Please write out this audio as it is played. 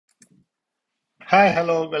Hi,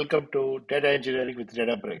 hello, welcome to Data Engineering with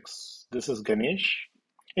Databricks. This is Ganesh.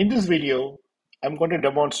 In this video, I'm going to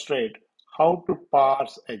demonstrate how to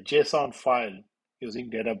parse a JSON file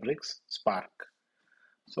using Databricks Spark.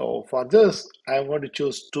 So for this, I'm going to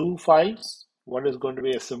choose two files. One is going to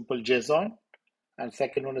be a simple JSON and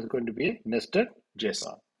second one is going to be a nested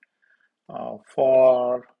JSON.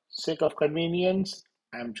 For sake of convenience,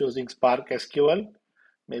 I'm choosing Spark SQL.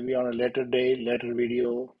 Maybe on a later day, later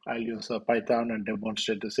video, I'll use Python and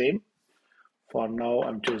demonstrate the same. For now,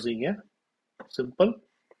 I'm choosing a simple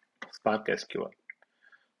Spark SQL.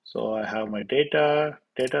 So I have my data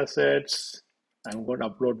sets. I'm going to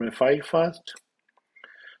upload my file first.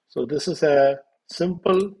 So this is a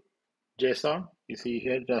simple JSON. You see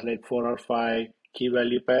here, just like 4 or 5 key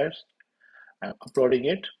value pairs. I'm uploading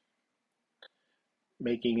it,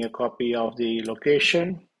 making a copy of the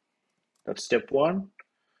location. That's step one.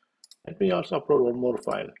 Let me also upload one more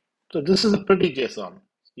file. So this is a pretty JSON.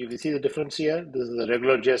 You can see the difference here. This is a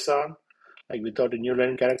regular JSON, like without the new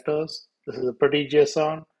line characters. This is a pretty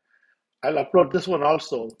JSON. I'll upload this one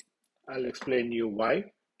also. I'll explain you why.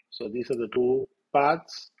 So these are the two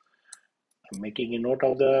paths. I'm making a note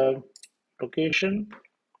of the location.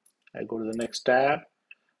 I go to the next tab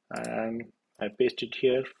and I paste it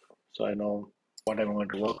here so I know what I'm going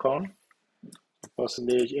to work on.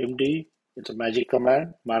 Percentage MD, it's a magic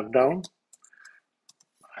command, markdown,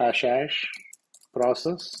 hash,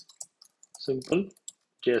 process, simple,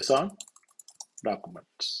 JSON,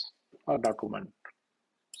 documents, or document,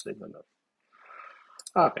 similar.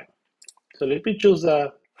 Okay, so let me choose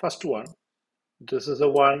the first one. This is the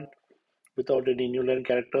one without any new line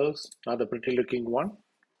characters, not the pretty looking one.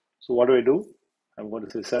 So what do? I'm going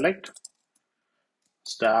to say select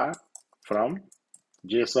star from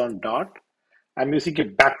JSON dot. I'm using a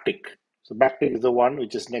backtick. So backtick is the one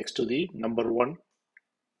which is next to the number one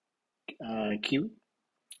queue.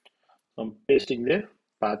 So I'm pasting the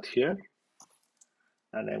path here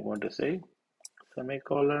and I want to say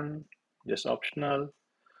semicolon, just optional.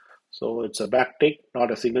 So it's a backtick,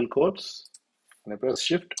 not a single quotes. And I press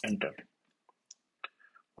shift enter.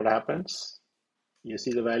 What happens? You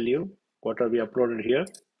see the value, what are we uploaded here?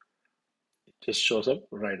 It just shows up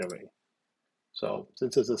right away. So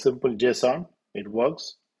since it's a simple JSON, it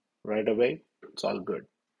works right away. It's all good.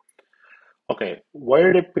 Okay, why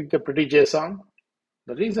did I pick the pretty JSON?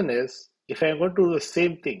 The reason is if I want to do the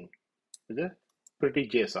same thing with a pretty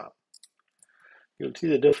JSON, you'll see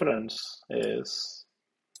the difference is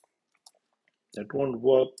that won't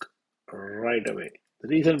work right away. The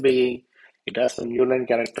reason being it has some new line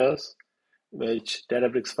characters which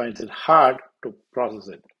Databricks finds it hard to process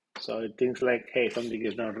it. So it thinks like, hey, something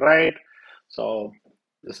is not right. So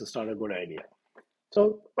this is not a good idea.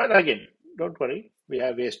 So, but again, don't worry. We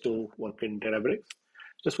have ways to work in Databricks.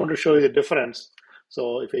 Just want to show you the difference.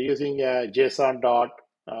 So if you're using a JSON dot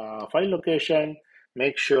file location,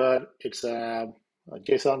 make sure it's a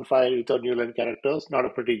JSON file without new line characters, not a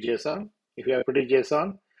pretty JSON. If you have pretty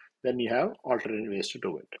JSON, then you have alternate ways to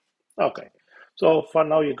do it. Okay. So for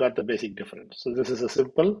now, you got the basic difference. So this is a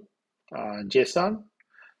simple JSON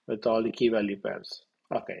with all the key value pairs.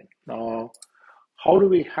 Okay. Now, how do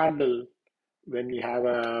we handle when we have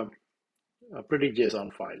a pretty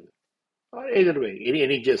JSON file? Or either way,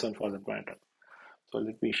 any JSON for that matter. So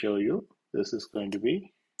let me show you. This is going to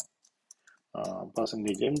be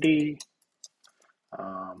percentage MD,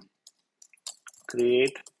 um,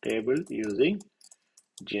 create table using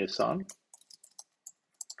JSON,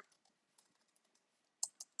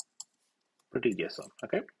 pretty JSON.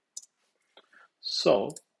 Okay.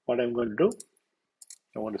 So what I'm going to do,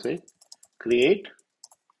 I want to say create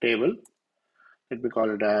table. Let me call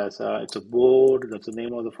it as it's a board. That's the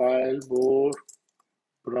name of the file. Board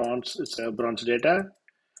bronze. It's a bronze data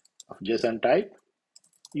of JSON type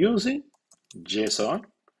using JSON.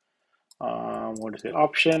 What is it?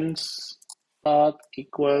 Options path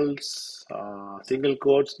equals single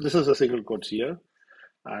quotes. This is a single quotes here,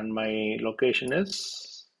 and my location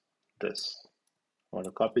is this. I want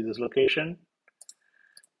to copy this location,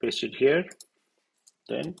 paste it here,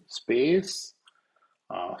 then space,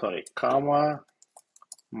 comma,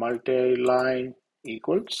 multi-line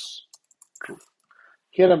equals true.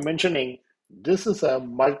 Here I'm mentioning this is a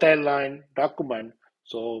multi-line document.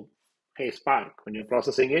 So, hey Spark, when you're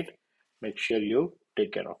processing it, make sure you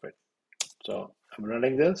take care of it. So I'm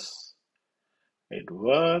running this. It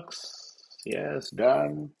works. Yes,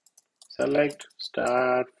 done. Select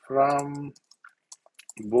start from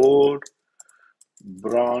board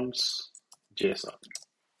bronze JSON.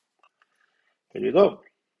 Here you go.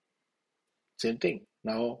 Same thing.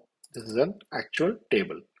 Now this is an actual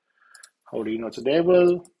table. How do you know it's a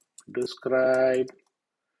table? describe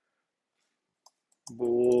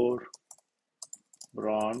bore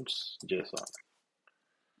bronze JSON.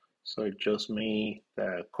 So it shows me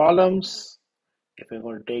the columns. If I'm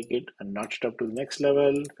going to take it and notch it up to the next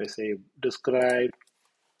level, if I say describe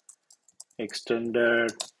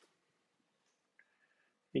extended,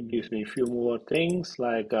 it gives me a few more things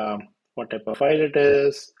like what type of file it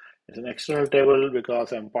is. It's an external table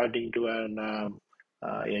because I'm pointing to a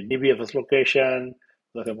DBFS location,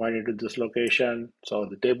 because I'm pointing to this location. So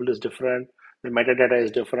the table is different, the metadata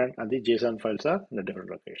is different, and the JSON files are in a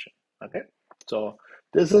different location. Okay, so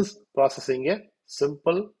this is processing a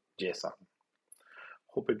simple JSON.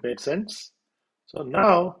 Hope it made sense. So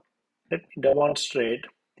now let me demonstrate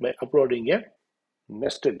by uploading a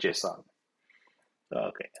nested JSON.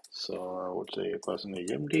 Okay, so I would say percentage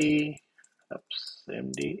MD, oops,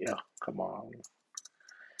 MD, yeah, come on.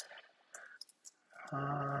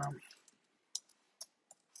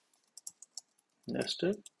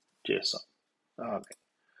 Nested JSON. Okay,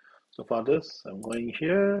 so for this, I'm going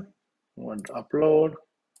here, I want to upload.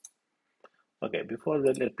 Okay, before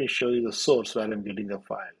that, let me show you the source where I'm getting the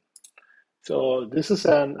file. So this is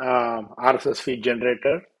an RSS feed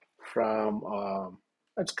generator from,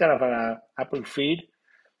 it's kind of an Apple feed.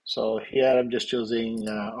 So here I'm just choosing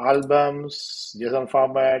albums, JSON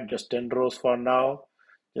format, just 10 rows for now.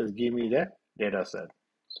 Just give me the data set.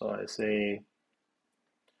 So I say,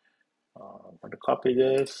 I'm going to copy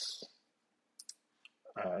this.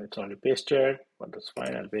 It's already pasted, but that's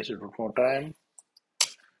fine. I'll paste it one more time.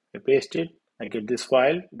 I paste it. I get this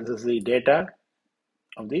file. This is the data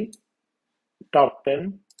of the top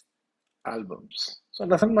 10 albums. So it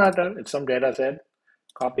doesn't matter. It's some data set.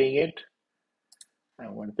 Copying it.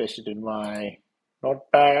 I'm going to paste it in my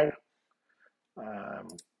notepad.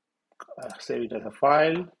 Save it as a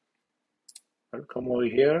file. I'll come over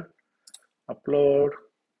here, upload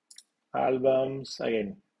albums.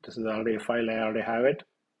 Again, this is already a file. I already have it.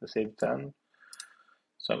 The same thing.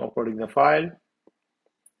 So I'm uploading the file.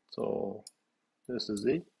 So this is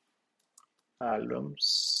the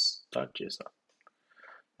albums.json.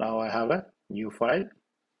 Now I have a new file.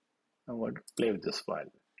 I'm going to play with this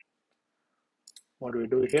file. What do we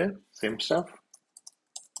do here? Same stuff.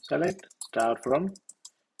 Select star from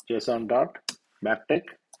json.backtick.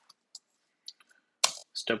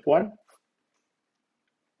 Step 1.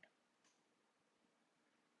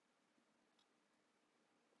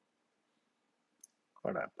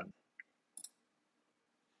 What happened?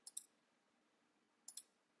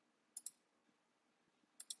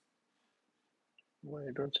 Why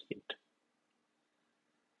I don't see it?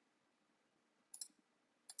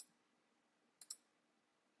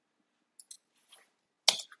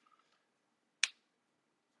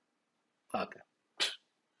 Okay.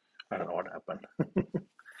 I don't know what happened.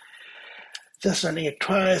 Just running it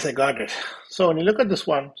twice, I got it. So when you look at this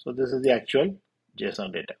one, so this is the actual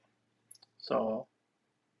JSON data. So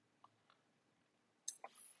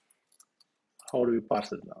how do we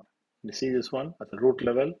parse it now? You see this one at the root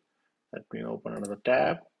level. Let me open another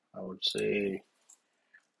tab. I would say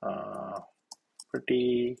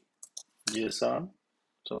pretty JSON.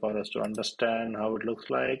 So for us to understand how it looks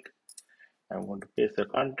like, I'm going to paste the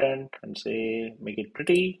content and say make it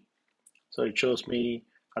pretty. So it shows me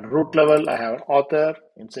at the root level, I have an author.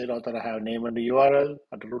 Inside author, I have name and URL.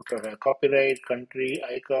 At the root level, I have copyright, country,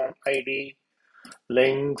 icon, ID,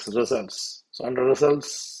 links, results. So under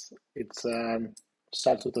results, it's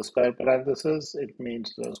starts with a square parenthesis. It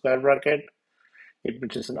means the square bracket. It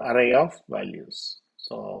means it's an array of values.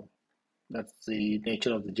 So that's the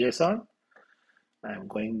nature of the JSON. I'm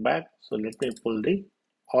going back. So let me pull the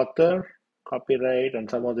author, copyright, and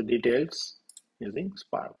some of the details using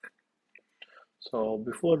Spark. So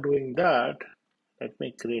before doing that, let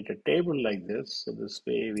me create a table like this. So this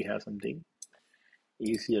way we have something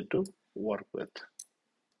easier to work with.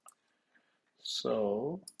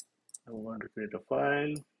 So I want to create a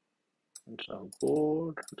file. It's our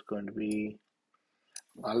code. It's going to be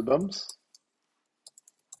albums,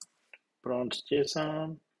 bronze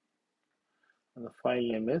JSON, and the file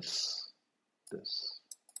name is this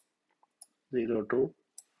 02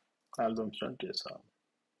 albums.json.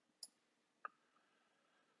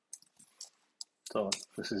 So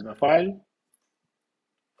this is my file.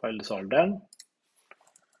 File is all done.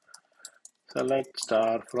 Select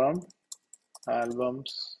star from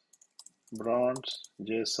albums, bronze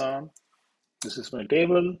JSON. This is my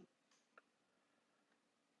table.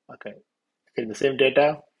 Okay, in the same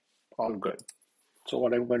data, all good. So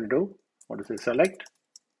what I'm going to do, what is it? Select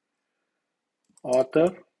author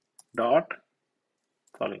dot,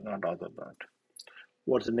 sorry, not author dot.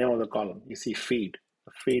 What's the name of the column? You see feed.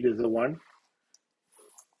 The feed is the one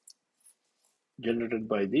generated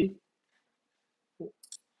by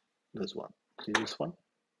this one. See this one,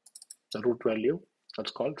 the root value,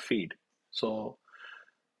 that's called feed. So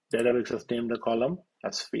Databricks has named the column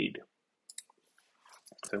as feed.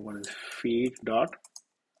 So what is feed dot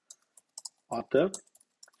author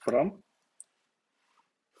from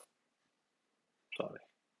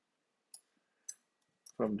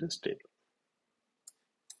this table.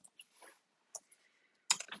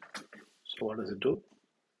 So what does it do?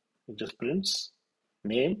 It just prints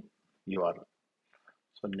name URL.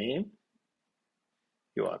 So name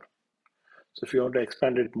URL. So if you want to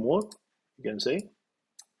expand it more, you can say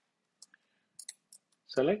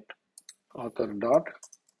select author dot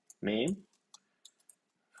name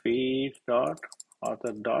feed dot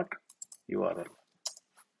author dot URL.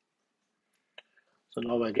 So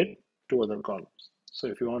now I get two other columns. So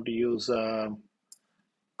if you want to use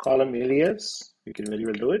column alias, you can very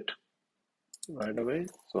well do it right away.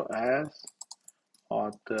 So as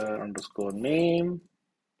author underscore name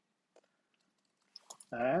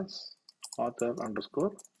as author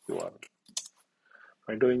underscore URL.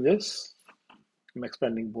 By doing this, I'm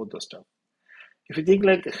expanding both the stuff. If you think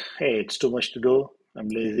like, hey, it's too much to do, I'm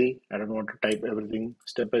lazy, I don't want to type everything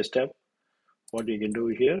step by step, what you can do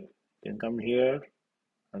here, you can come here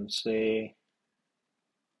and say,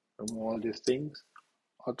 remove all these things,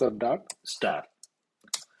 author dot star.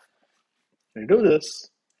 When you do this,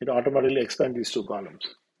 it automatically expands these two columns.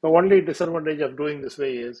 The only disadvantage of doing this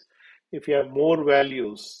way is if you have more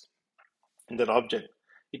values in that object,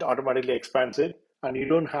 it automatically expands it, and you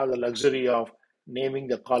don't have the luxury of naming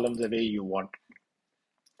the column the way you want.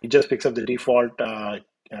 It just picks up the default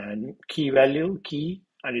key value,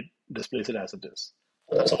 and it displays it as it is.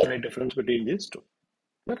 So that's the only difference between these two.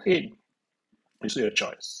 But again, it's your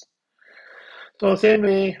choice. So same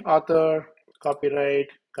way, author, copyright,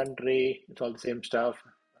 country, it's all the same stuff.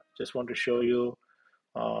 Just want to show you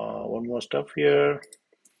one more stuff here,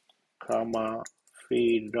 comma,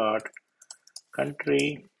 feed dot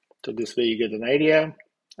country. So this way you get an idea.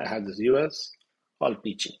 I have this US, all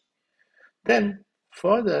peachy. Then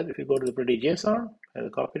further, if you go to the pretty JSON and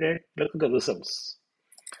the copyright, look at the results.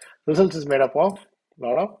 Results is made up of a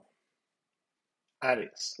lot of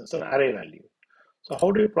arrays. It's an array value. So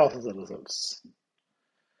how do you process the results?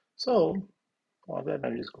 So for that,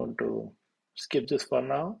 I'm just going to skip this for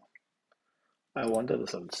now. I want the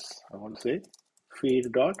results. I want to say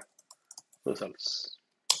feed dot results.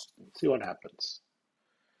 See what happens.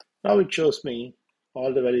 Now it shows me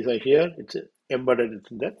all the values are here. It's embedded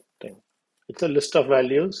in that thing. It's a list of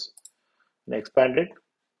values and expand it.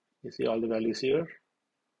 You see all the values here.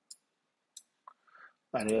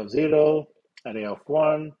 Array of 0, array of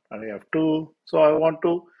 1, array of 2. So I want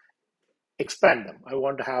to expand them. I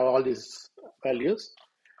want to have all these values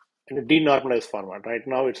in a denormalized format. Right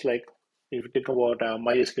now it's like, if you think about a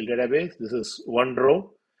MySQL database, this is one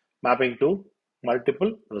row mapping to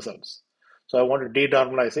multiple results. So I want to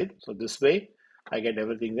denormalize it. So this way I get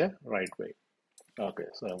everything the right way. Okay,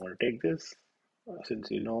 so I want to take this.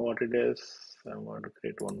 Since you know what it is, I want to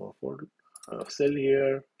create one more folder cell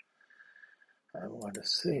here. I want to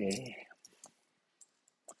say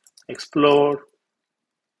explode,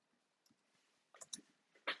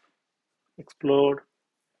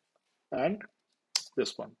 and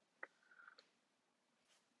this one.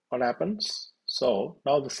 What happens? So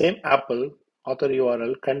now the same Apple author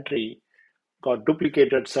URL country got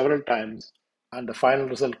duplicated several times, and the final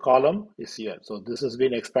result column is here. So this has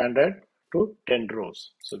been expanded to 10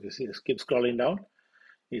 rows. So this is keep scrolling down.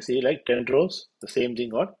 You see like 10 rows, the same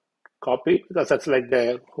thing got copied, because that's like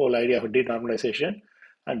the whole idea of denormalization.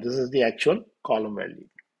 And this is the actual column value.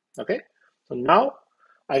 Okay. So now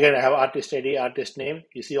again, I have artist ID, artist name.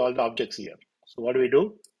 You see all the objects here. So what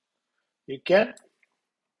do? You can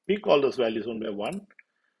pick all those values one by one.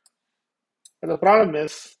 But the problem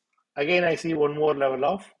is, again, I see one more level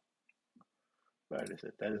of, where is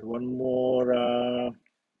it? There is one more,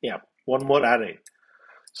 one more array.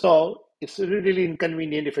 So it's really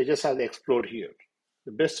inconvenient if I just have the explode here.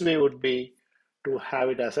 The best way would be to have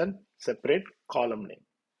it as a separate column name.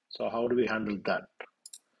 So how do we handle that?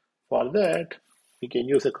 For that, we can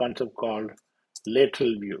use a concept called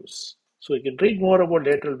lateral views. So you can read more about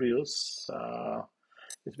lateral views.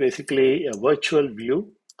 It's basically a virtual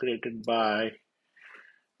view created by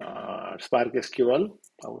Spark SQL.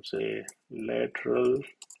 I would say lateral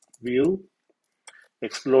view.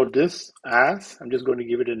 Explode this as, I'm just going to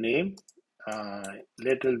give it a name,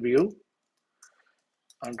 lateral view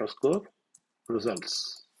underscore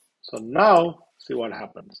results. So now see what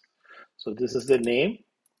happens. So this is the name.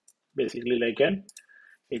 Basically,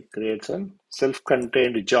 it creates a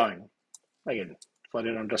self-contained join. Again, for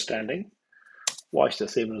your understanding. Watch the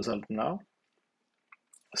same result now.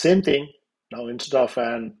 Same thing. Now instead of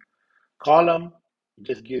an column, it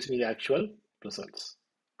just gives me the actual results.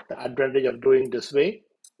 The advantage of doing this way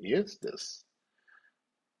is this.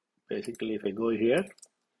 Basically, if I go here,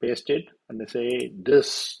 paste it, and I say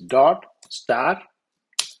this dot star,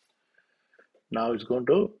 now it's going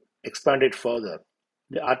to expand it further.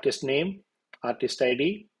 The artist name, artist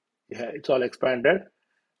ID, yeah, it's all expanded,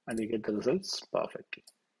 and you get the results perfectly.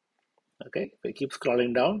 Okay, if I keep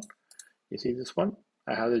scrolling down, you see this one,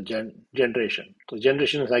 I have the generation. So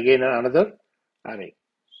generation is again another array.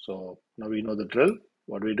 So now we know the drill.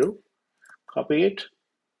 What do we do? Copy it,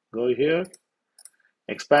 go here,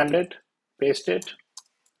 expand it, paste it.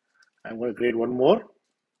 I'm going to create one more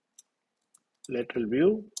lateral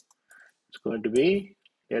view. It's going to be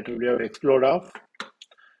lateral view of explode of.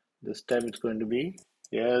 This time it's going to be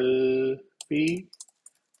LP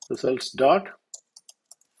results dot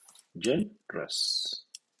generous.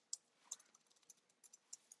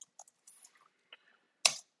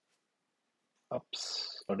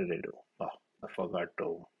 Oops, what did I do? Oh, I forgot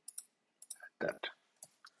to add that.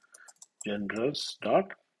 Generous dot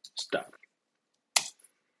star.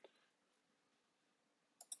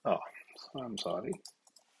 Oh, I'm sorry.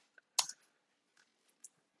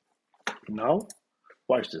 Now,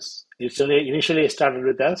 watch this. Initially, I started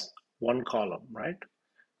with as one column, right?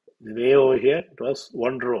 The way over here, it was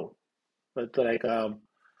one row with like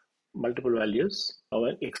multiple values. Now,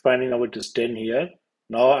 expanding now it is 10 here.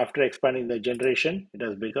 Now, after expanding the generation, it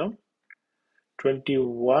has become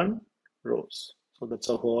 21 rows. So that's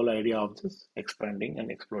the whole idea of this expanding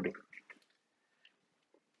and exploding.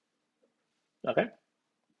 Okay,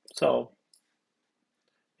 so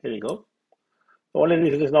here you go. The only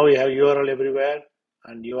reason is now we have URL everywhere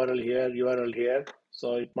and URL here, URL here.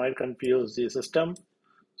 So it might confuse the system.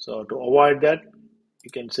 So to avoid that,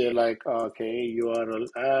 you can say like, okay, URL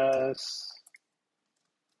as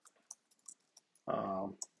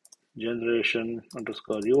generation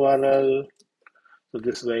underscore URL. So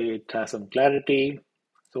this way it has some clarity.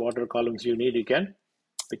 So whatever columns you need, you can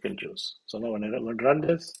pick and choose. So now when I'm going to run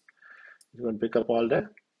this, it's going to pick up all the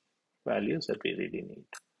values that we really need.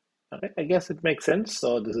 Okay, I guess it makes sense.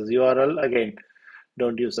 So this is URL. Again,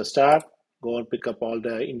 don't use the star. Go and pick up all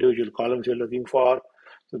the individual columns you're looking for.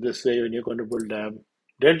 So this way, when you're going to build a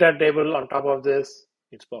delta table on top of this,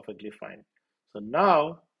 it's perfectly fine. So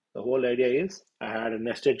now the whole idea is I had a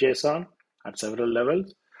nested JSON at several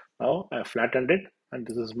levels. Now I flattened it, and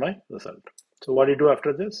this is my result. So what do you do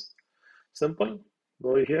after this? Simple.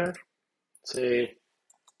 Go here, say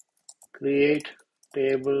create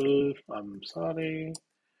table. I'm sorry.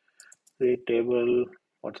 Create table.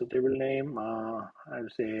 What's the table name? I'll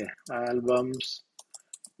say albums.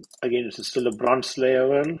 Again, it's still a bronze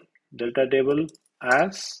level delta table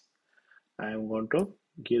as I'm going to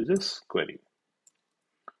give this query.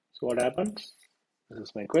 So what happens? This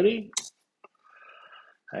is my query.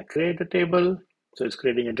 I create a table. So it's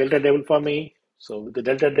creating a delta table for me. So with the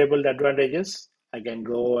delta table, the advantage is I can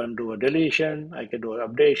go and do a deletion. I can do an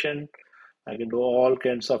updation. I can do all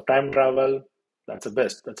kinds of time travel. That's the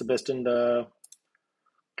best. That's the best in the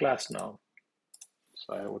class now.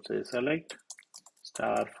 So I would say select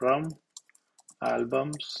star from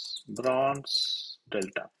albums bronze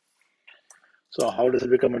delta. So how does it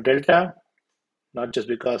become a delta? Not just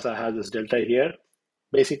because I have this delta here.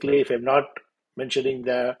 Basically, if I'm not mentioning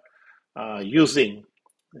the using,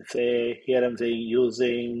 say here I'm saying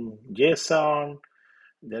using JSON,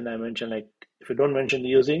 then I mention like, if you don't mention the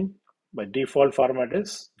using, by default format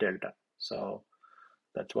is delta. So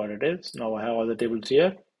that's what it is. Now I have all the tables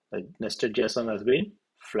here. The nested JSON has been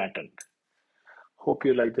flattened. Hope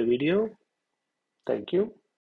you like the video. Thank you.